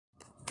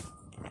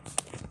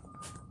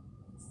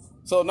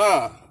So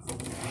now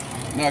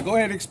go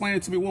ahead and explain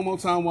it to me one more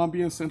time while I'm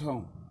being sent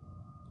home.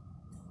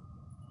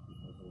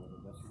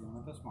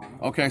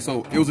 Okay,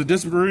 so it was a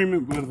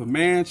disagreement with a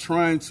man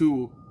trying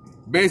to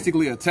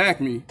basically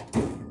attack me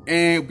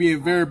and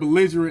being very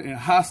belligerent and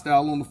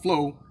hostile on the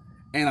floor.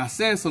 And I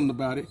said something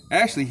about it.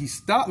 Actually, he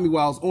stopped me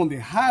while I was on the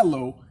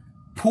high-low,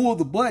 pulled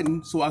the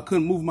button so I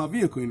couldn't move my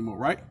vehicle anymore,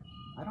 right?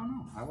 I don't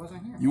know. I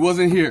wasn't here. You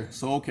wasn't here.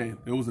 So, okay,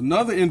 there was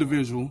another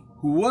individual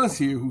who was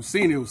here who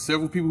seen it. There was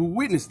several people who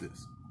witnessed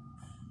this.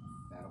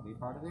 That'll be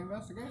part of the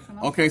investigation.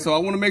 Okay, so I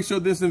want to make sure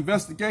this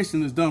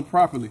investigation is done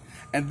properly.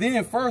 And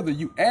then further,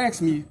 you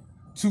asked me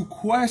to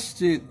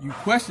question, you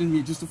questioned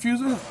me just a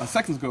few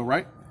seconds ago,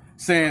 right?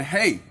 Saying,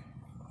 hey,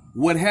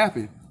 what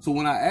happened? So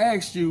when I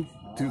asked you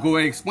to go ahead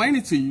and explain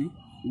it to you,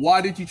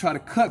 why did you try to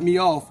cut me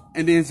off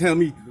and then tell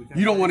me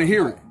you don't want to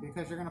hear it?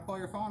 Because you're going to pull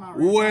your phone out.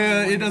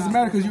 Well, it doesn't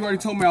matter because you already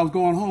told me I was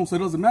going home, so it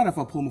doesn't matter if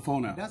I pull my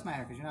phone out. It does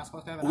matter because you're not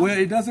supposed to have it on. Well,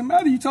 it doesn't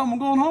matter. You told me I'm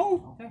going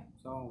home. Okay,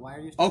 so why are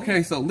you still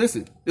Okay, so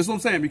listen. This is what I'm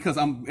saying, because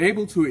I'm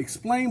able to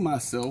explain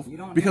myself,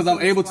 because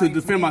I'm able to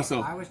defend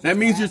myself. That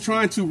means you're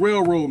trying to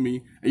railroad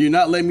me, and you're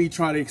not letting me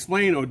try to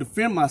explain or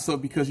defend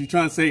myself because you're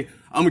trying to say,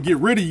 I'm going to get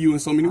rid of you in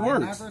so many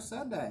words. I never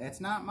said that. It's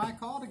not my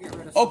call to get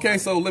rid of somebody. Okay,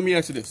 so let me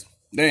ask you this.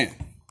 Dan,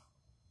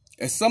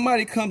 if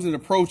somebody comes and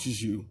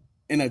approaches you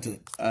in an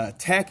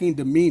attacking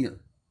demeanor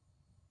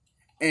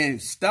and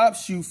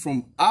stops you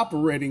from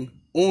operating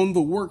on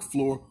the work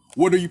floor,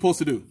 what are you supposed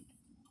to do?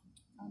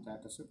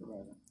 Contact the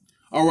supervisor.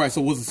 All right,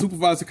 so was the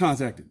supervisor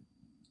contacted?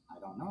 I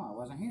don't know. I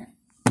wasn't here.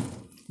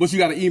 But you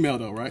got an email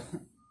though, right?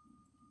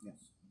 Yes.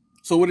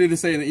 So what did it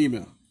say in the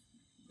email?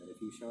 That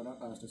if you showed up,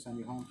 I was to send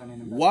you home pending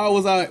investigation. Why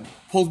was I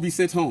supposed to be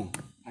sent home?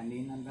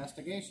 Pending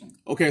investigation.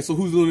 Okay, so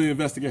who's doing the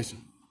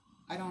investigation?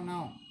 I don't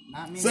know.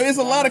 Not me. So there's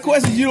a lot of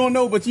questions you don't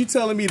know, but you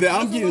telling me that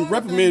I'm getting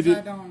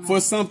reprimanded for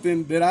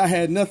something that I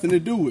had nothing to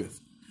do with.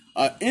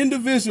 An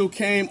individual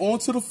came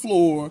onto the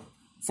floor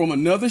from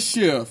another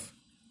shift,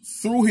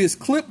 threw his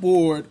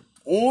clipboard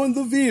on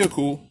the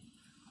vehicle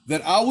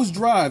that I was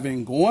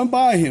driving, going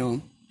by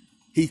him.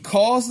 He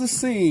caused the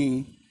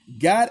scene,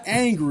 got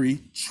angry,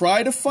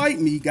 tried to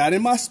fight me, got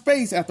in my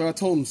space after I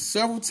told him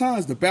several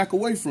times to back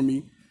away from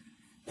me.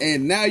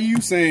 And now you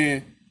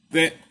saying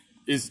that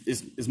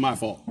it's my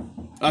fault.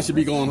 I should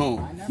be going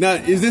home. Now,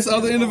 is this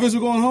other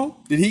individual going home?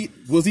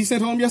 Was he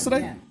sent home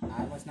yesterday? Man,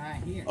 I was not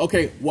here.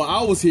 Okay, well,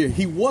 I was here.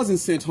 He wasn't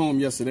sent home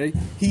yesterday.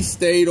 He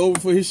stayed over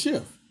for his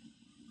shift.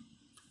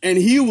 And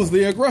he was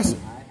the aggressor.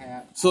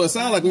 So it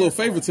sounds like a little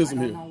favoritism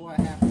here. I don't know what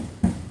happened.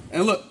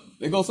 And look,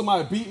 there goes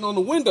somebody beating on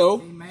the window,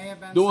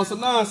 doing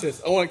some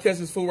nonsense. I want to catch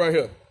this fool right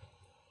here.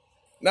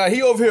 Now,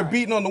 he over here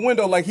beating on the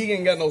window like he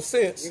ain't got no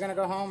sense. You going to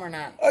go home or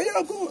not? Oh,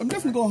 yeah, I'm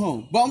definitely going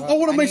home. But I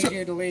want to make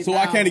sure. So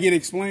I can't get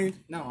explained?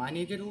 No, I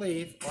need you to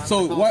leave or I'm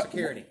so going to call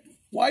security.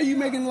 Why are you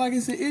making it like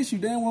it's an issue,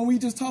 Dan, when we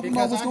just talking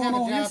about what's going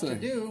on yesterday?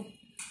 Because I have a job to do.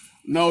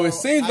 No, it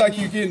seems like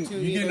you're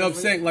getting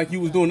upset like you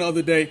was doing the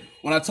other day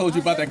when I told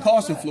you about that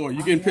caution floor.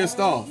 You're getting pissed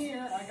off.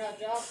 I got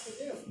jobs to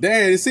do.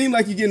 Dan, it seemed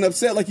like you're getting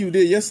upset like you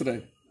did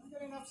yesterday. I'm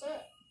getting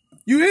upset.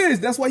 You is.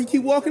 That's why you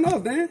keep walking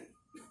off, Dan.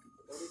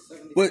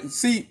 But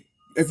see,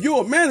 if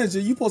you're a manager,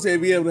 you're supposed to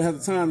be able to have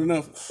the time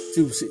enough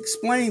to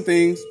explain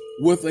things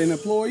with an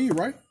employee,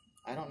 right?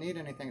 I don't need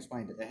anything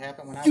explained. It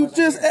happened when I You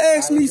just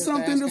asked me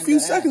something a few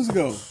seconds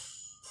ago.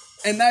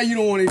 And now you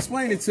don't want to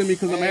explain it to me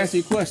because I'm asking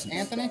you questions.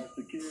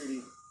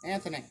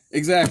 Anthony.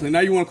 Exactly.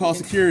 Now you want to call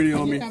security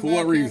on me. For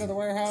what reason? To the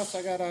warehouse.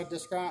 I got a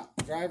distraught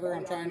driver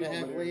I'm trying to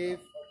have leave.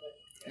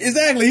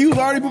 Exactly. He was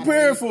already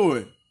prepared for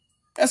it.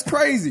 That's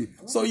crazy.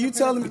 So you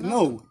telling me,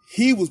 no,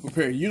 he was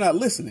prepared. You're not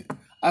listening.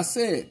 I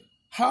said,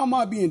 how am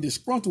I being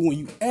disgruntled when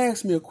you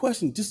asked me a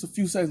question just a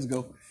few seconds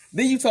ago?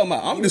 Then you talking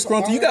about, I'm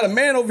disgruntled. You got a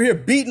man over here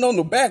beating on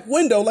the back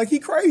window like he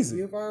crazy.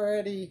 You've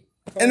already...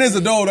 And there's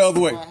a door the other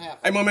way.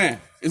 Hey, my man,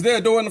 is there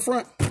a door in the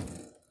front?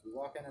 You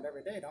walk in it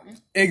every day, don't you?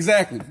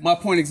 Exactly. My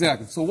point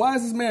exactly. So why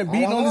is this man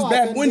beating on his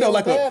back window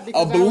like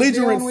a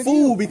belligerent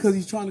fool because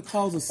he's trying to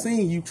cause a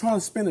scene? You trying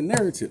to spin a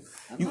narrative.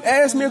 You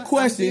asked me a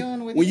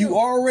question when you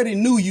already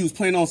knew you was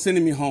planning on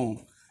sending me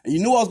home. And you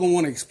knew I was going to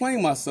want to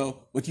explain myself,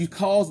 but you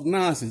caused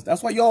nonsense.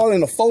 That's why y'all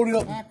in a folded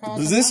up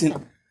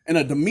position and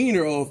a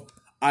demeanor of,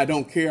 I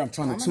don't care, I'm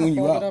trying to tune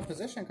you out.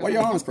 Why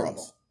your arms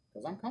crossed?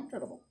 Because I'm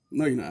comfortable.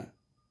 No, you're not.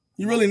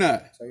 You're really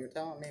not. So you're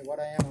telling me what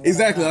I am.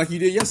 Exactly like you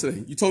did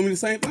yesterday. You told me the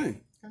same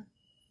thing. Okay.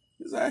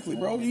 Exactly,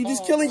 bro. You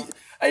just killing.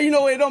 Hey, you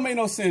know what? It don't make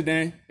no sense,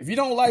 Dan. If you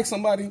don't like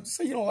somebody,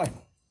 say you don't like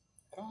them.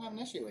 I don't have an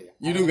issue with you.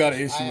 You do got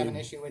an issue with me. I have an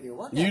issue with your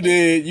work. You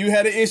did. You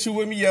had an issue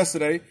with me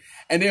yesterday.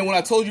 And then when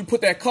I told you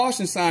put that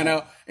caution sign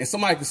out and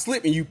somebody could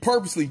slip and you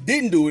purposely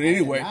didn't do it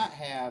anyway.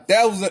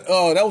 That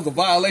was a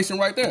violation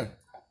right there.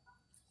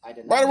 I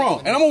did not. Right or wrong.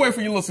 And I'm gonna wait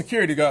for your little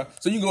security guard.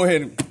 So you can go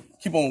ahead and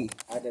keep on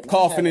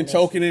coughing and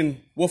choking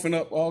and woofing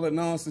up all that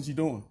nonsense you're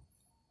doing.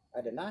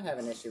 I did not have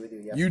an issue with you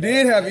yesterday. You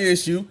did have an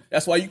issue.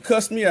 That's why you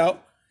cussed me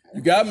out.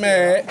 You got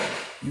mad.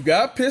 You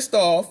got pissed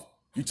off.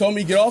 You told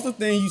me to get off the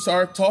thing. You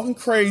started talking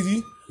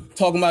crazy.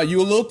 talking about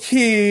you a little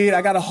kid,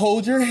 I gotta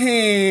hold your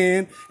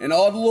hand, and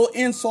all the little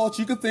insults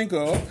you could think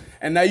of.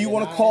 And now you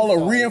want to call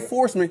a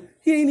reinforcement.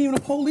 He ain't even a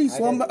police,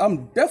 so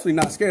I'm definitely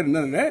not scared of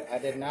none of that. I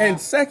did not. And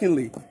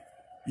secondly,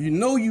 you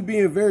know you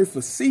being very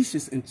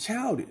facetious and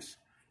childish.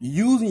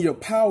 You're using your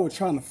power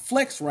trying to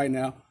flex right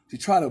now to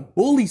try to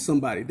bully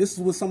somebody. This is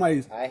what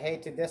somebody's I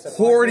hate to disappoint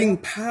hoarding you.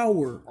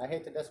 power. I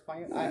hate to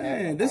disappoint you.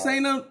 Man, this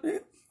ain't no...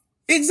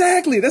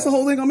 Exactly. That's the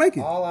whole thing I'm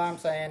making. All I'm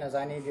saying is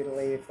I need you to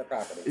leave the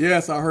property.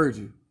 Yes, I heard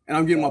you. And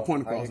I'm getting my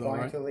point across, Are you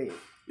going right? to leave?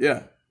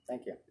 Yeah.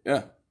 Thank you.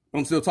 Yeah. But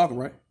I'm still talking,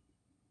 right?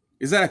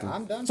 Exactly.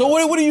 I'm done. So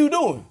what are you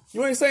doing?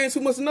 You ain't saying too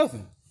much of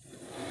nothing.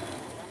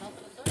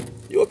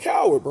 You a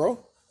coward,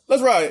 bro.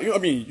 Let's ride. I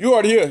mean, you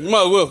already here. You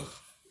might as well.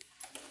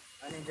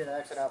 I need you to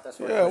exit out this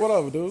way. Yeah,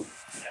 whatever, dude.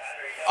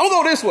 I'm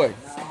gonna go this way.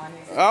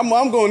 I'm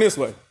going this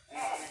way.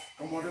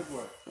 I'm going this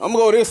way. I'm gonna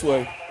go this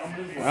way.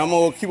 I'm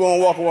gonna keep on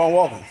walking while I'm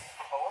walking.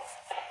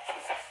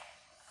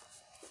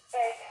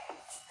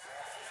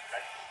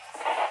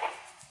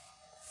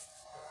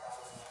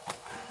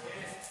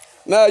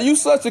 Now, you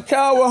such a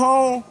coward,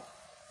 home.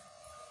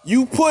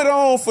 You put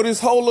on for this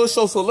whole little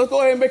show, so let's go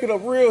ahead and make it a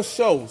real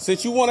show.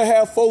 Since you want to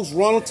have folks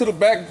run up to the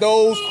back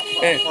doors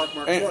and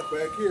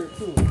Back here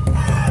too.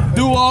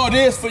 do all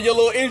this for your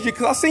little energy,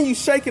 because I seen you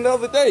shaking the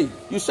other day.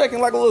 You shaking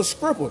like a little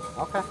stripper.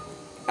 Okay.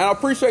 And I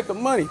appreciate the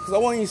money, because I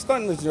wasn't even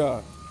stunting this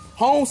job.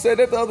 Holmes said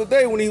that the other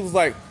day when he was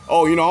like,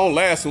 oh, you know, I don't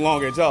last too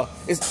long at job.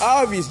 It's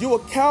obvious. You a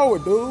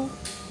coward, dude.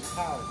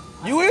 Coward.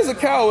 You is a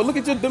coward. Look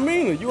at your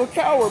demeanor. You a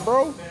coward,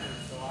 bro.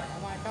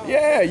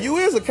 Yeah, you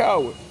is a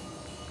coward.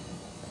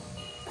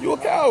 You a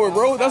coward,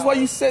 bro. That's why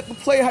you set the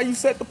play how you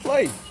set the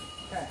play.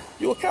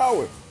 You a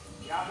coward.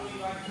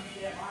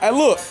 And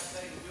look,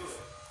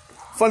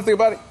 funny thing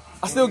about it,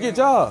 I still get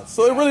jobs.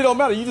 So it really don't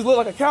matter. You just look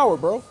like a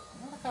coward, bro.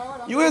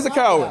 You is a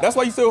coward. That's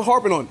why you still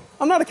harping on it.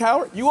 I'm not a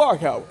coward. You are a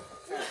coward.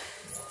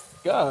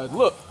 God,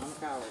 look.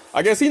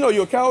 I guess he know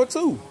you're a coward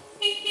too.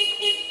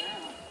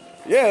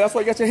 Yeah, that's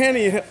why you got your hand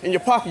in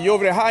your pocket. You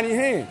over there hiding your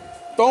hand.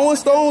 Throwing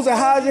stones and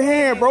hide your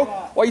hand, bro.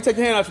 Why you take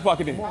your hand out your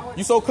pocket then?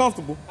 You so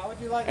comfortable. How would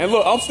you like And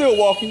look, I'm still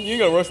walking. You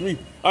ain't gotta rush me.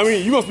 I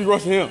mean, you must be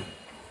rushing him.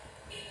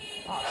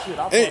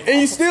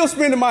 And you still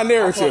spinning my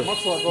narrative.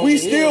 We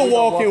still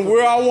walking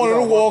where I wanted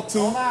to walk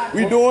to.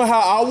 We doing how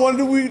I wanted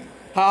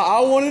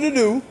to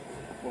do.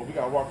 Well, we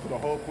got to walk through the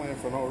whole plan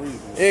for no reason.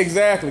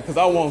 Exactly, because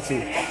I want to.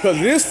 Because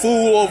this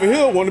fool over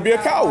here want to be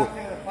a coward.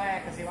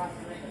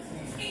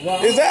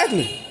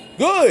 Exactly.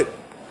 Good.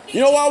 You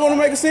know why I want to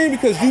make a scene?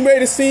 Because you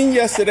made a scene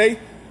yesterday.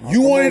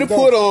 You wanted to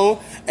put on,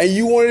 and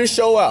you wanted to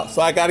show out.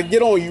 So I got to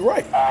get on you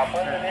right.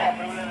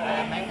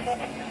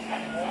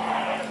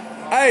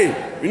 Hey,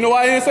 you know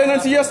why I didn't say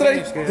nothing to you yesterday?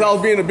 Because I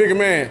was being a bigger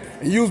man.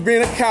 And you was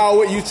being a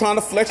coward. You was trying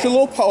to flex your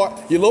little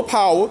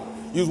power.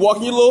 You was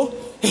walking your little,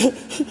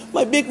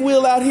 my big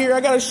wheel out here.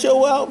 I got to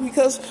show out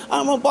because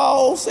I'm a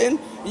boss. And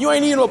you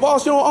ain't even a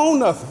boss. You don't own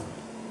nothing.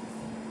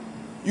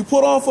 You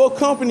put on for a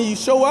company. You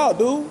show out,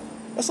 dude.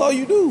 That's all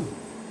you do.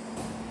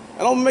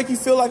 And I'm gonna make you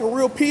feel like a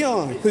real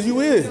peon, because you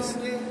is.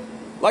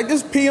 Like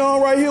this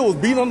peon right here was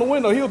beating on the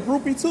window. He was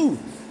groupie too.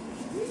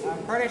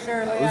 I'm pretty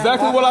sure Leon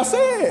Exactly left. what I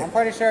said. I'm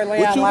pretty sure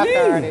Leon What you left mean?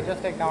 already.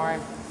 Just ignore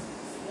him.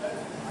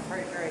 I'm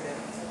pretty sure he did.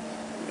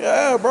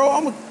 Yeah, bro.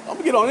 I'm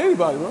gonna get on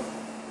anybody, bro.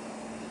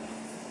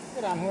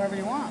 Get on whoever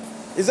you want.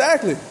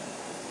 Exactly.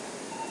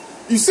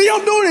 You see,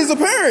 I'm doing it as a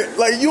parent.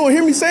 Like, you don't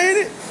hear me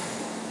saying it?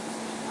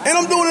 And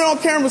I'm doing it on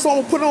camera, so I'm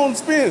gonna put it on the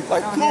spin.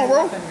 Like, come on,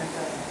 bro.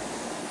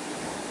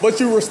 But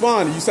you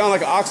responded. You sound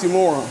like an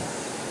oxymoron.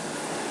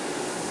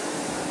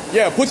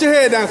 Yeah, put your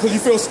head down because you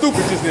feel stupid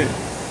just then.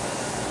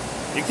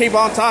 You keep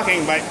on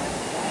talking, but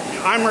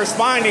I'm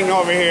responding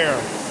over here.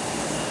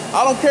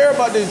 I don't care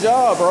about this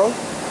job, bro.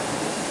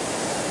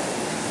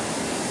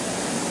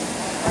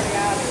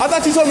 I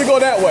thought you told me to go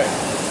that way.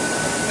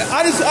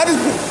 I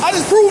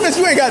just proved that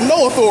you ain't got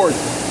no authority.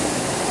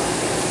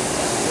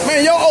 Man,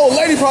 your old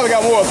lady probably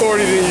got more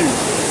authority than you.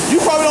 You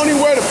probably don't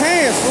even wear the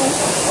pants, fool.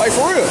 Like,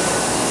 for real.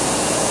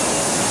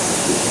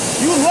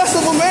 You less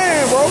of a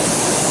man, bro.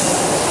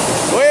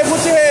 Go ahead,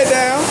 put your head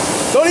down.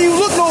 Don't even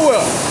look nowhere.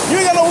 You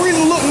ain't got no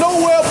reason to look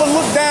nowhere but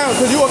look down,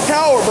 because you're a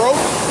coward, bro.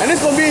 And it's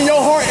going to be in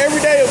your heart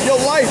every day of your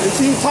life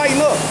until you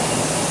tighten up.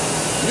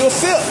 You'll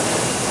sip.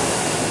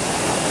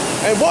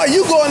 And boy,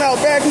 you going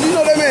out bad because you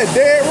know that man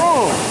dead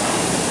wrong.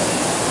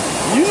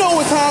 You know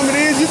what time it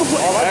is. You can play.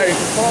 Hey,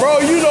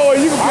 bro, you know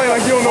it. You can play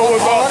like you don't know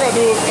what's up. All I got to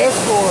do is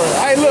escort.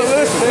 Hey, look,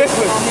 listen.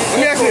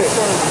 Let me ask you this.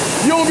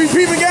 You don't be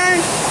peeping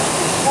game?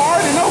 I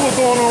already know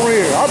what's going on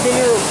here. I've been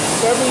here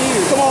 7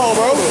 years. Come on,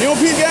 bro. You don't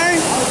peep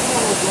game?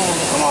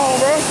 Come on,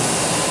 bro.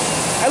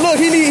 Hey, look,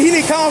 he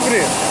need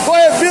confidence. Go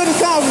ahead, build his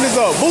confidence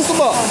up. Boost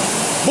him up.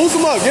 Boost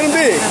him up. Get him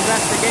big.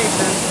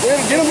 Investigation.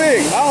 Get him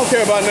big. I don't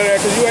care about none of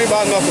that because you ain't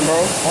about nothing, bro.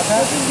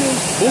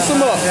 Boost him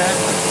up.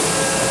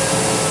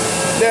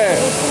 Yeah.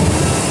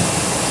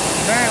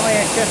 Apparently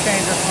at shift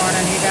change this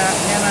morning, he got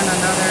him and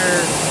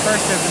another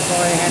first shift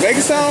employee. Make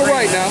it sound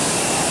right now.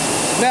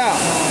 Now,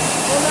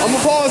 I'm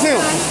gonna pause him.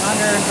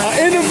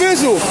 An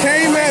individual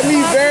came at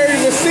me very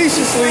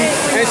facetiously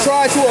and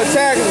tried to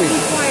attack me.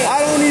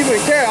 I don't even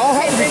care. I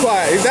don't have to be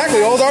quiet.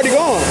 Exactly. I was already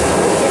gone.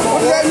 What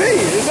does that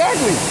mean?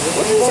 Exactly.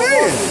 What you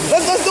saying?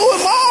 Let's do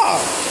it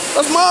mob.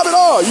 Let's mob it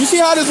all. You see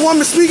how this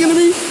woman speaking to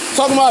me?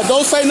 Talking about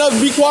don't say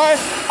nothing, be quiet.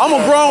 I'm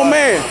a grown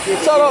man.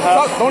 Shut up.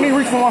 Don't even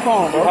reach for my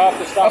phone, bro.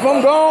 If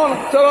I'm gone,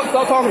 shut up.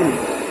 Stop talking to me.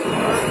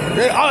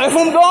 If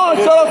I'm gone,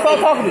 shut up, stop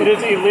talking to me. It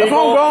is illegal. If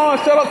I'm gone,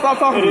 shut up, stop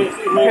talking to me.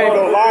 You can't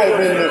go live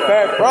in the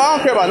fact. Bro, I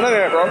don't care about none of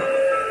that, bro.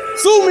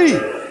 Sue me.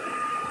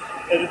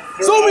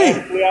 Sue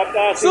me. We have to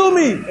ask Sue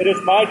me. It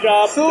is my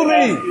job Sue to me.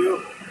 ask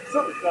you.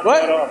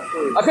 What?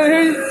 I couldn't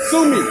hear you.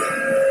 Sue me.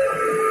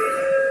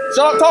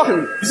 Shut up talking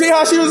to me. You see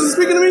how she was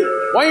speaking to me?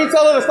 Why you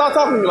tell her to stop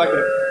talking to me like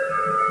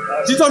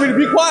that? She told me to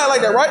be quiet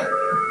like that, right?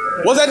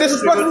 Was that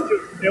disrespectful?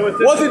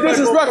 Was it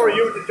disrespectful? For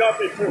you to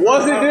jump into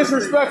Was it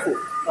disrespectful?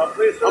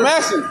 please, I'm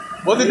asking.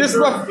 Was it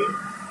disrespectful?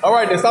 All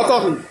right, then stop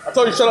talking to me. I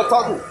told you shut up,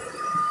 talk to me.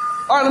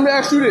 All right, let me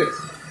ask you this.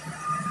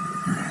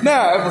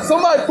 Now, if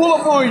somebody pull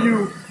up on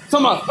you,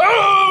 somebody,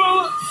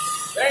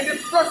 that ain't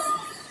disrespectful.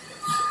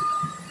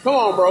 Come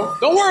on, bro.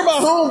 Don't worry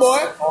about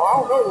homeboy. Oh, I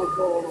don't know what's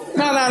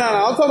going on.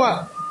 No. I'm talking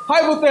about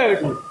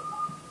hypothetically.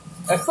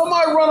 If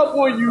somebody run up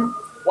on you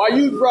while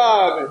you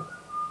driving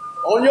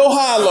on your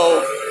high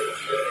low,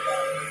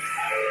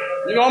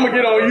 you know I'm gonna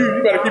get on you.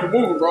 You better keep it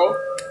moving, bro.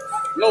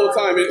 You know what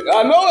time it is.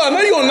 I know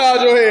you're gonna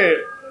nod your head.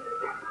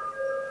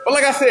 But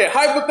like I said,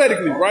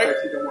 hypothetically, right?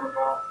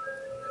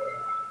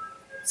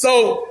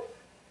 So,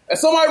 if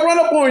somebody run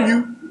up on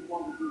you,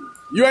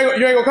 you ain't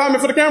gonna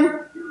comment for the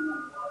camera?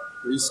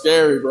 He's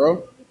scary,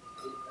 bro.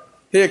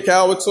 He a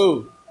coward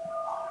too.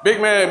 Big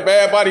man,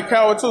 bad body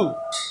coward too.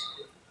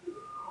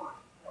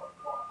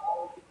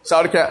 Shout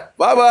out to Cap.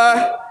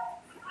 Bye-bye.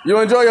 You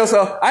enjoy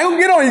yourself. I ain't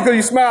gonna get on you because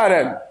you smiled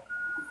at me.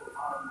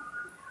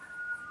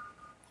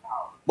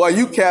 Boy,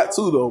 you cap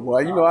too, though, boy.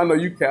 You know, I know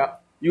you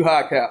cap. You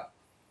high cap.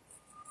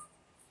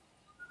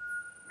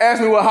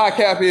 Ask me what high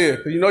cap is,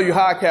 because you know you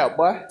high cap,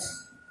 boy.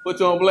 Put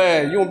you on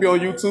blast. You gonna be on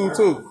YouTube,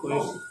 too.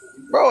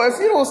 Bro, if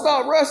you don't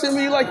stop rushing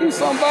me like you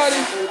somebody,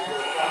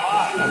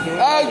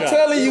 I'm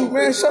telling you,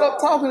 man, shut up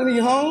talking to me,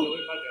 home.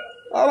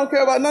 I don't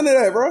care about none of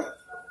that, bro.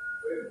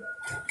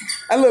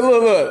 And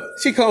look.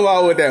 She come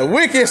out with that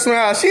wicked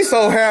smile. She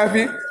so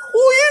happy.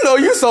 Ooh, you know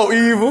you so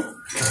evil.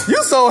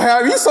 You so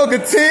happy. You so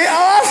content.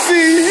 Oh, I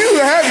see you. You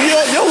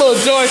happy. Your little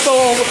joy so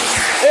over.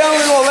 It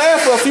only gonna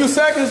last for a few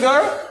seconds,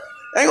 girl.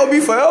 Ain't gonna be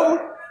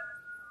forever.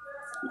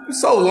 You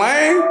so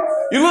lame.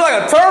 You look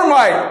like a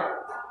termite.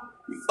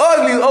 You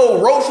ugly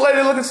old roach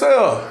lady looking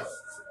self.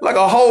 Like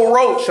a whole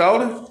roach,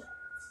 shawty.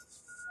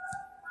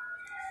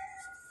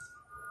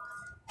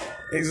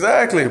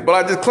 Exactly. But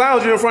I just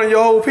clowned you in front of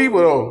your whole people,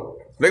 though.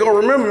 They gonna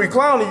remember me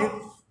clowning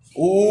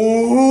you.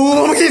 Ooh,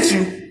 I'm gonna get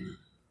you.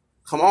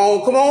 Come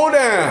on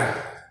down.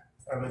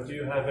 Do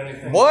you have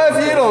anything? Boy,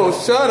 if you don't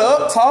shut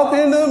up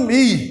talking to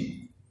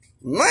me.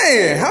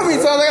 Man, how many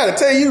times I gotta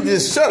tell you to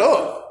just shut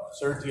up?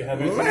 Sir, do you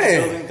have anything in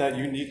the building that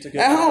you need to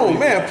get? At home,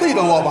 man, please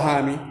don't walk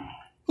behind me.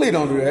 Please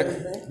don't do that.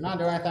 I'm not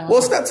doing anything.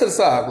 Well, step to the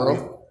side,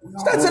 bro.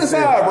 Step to the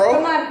side, bro.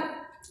 Come on.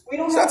 We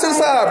don't Step have to the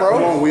time. side, Come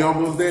bro. on, we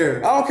almost there.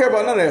 I don't care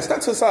about none of that.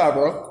 Step to the side,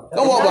 bro.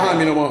 Don't walk behind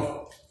me no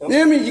more. You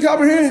hear me? You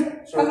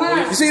comprehend? Come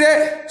on. You see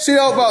that? See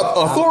that about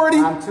authority?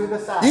 I'm to the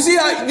side. You see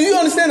how? Do you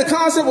understand the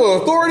concept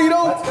of authority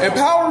though, and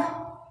power?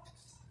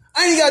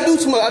 I ain't gotta do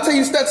too much. I tell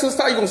you, step to the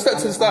side. You gonna step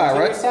to the side,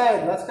 right?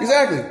 Let's go.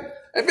 Exactly.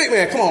 Hey, big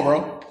man, come on,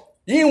 bro.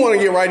 You ain't want to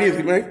get right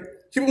either, man.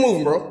 Keep it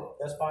moving, bro.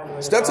 That's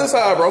fine. Step to the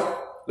side, bro.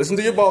 Listen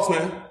to your boss,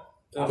 man.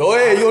 Go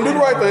ahead. You gonna do the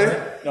right thing.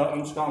 No,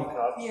 I'm just calling the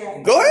cops.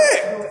 Yeah. Go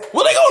ahead.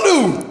 What they gonna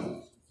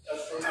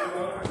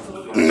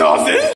do? Nothing.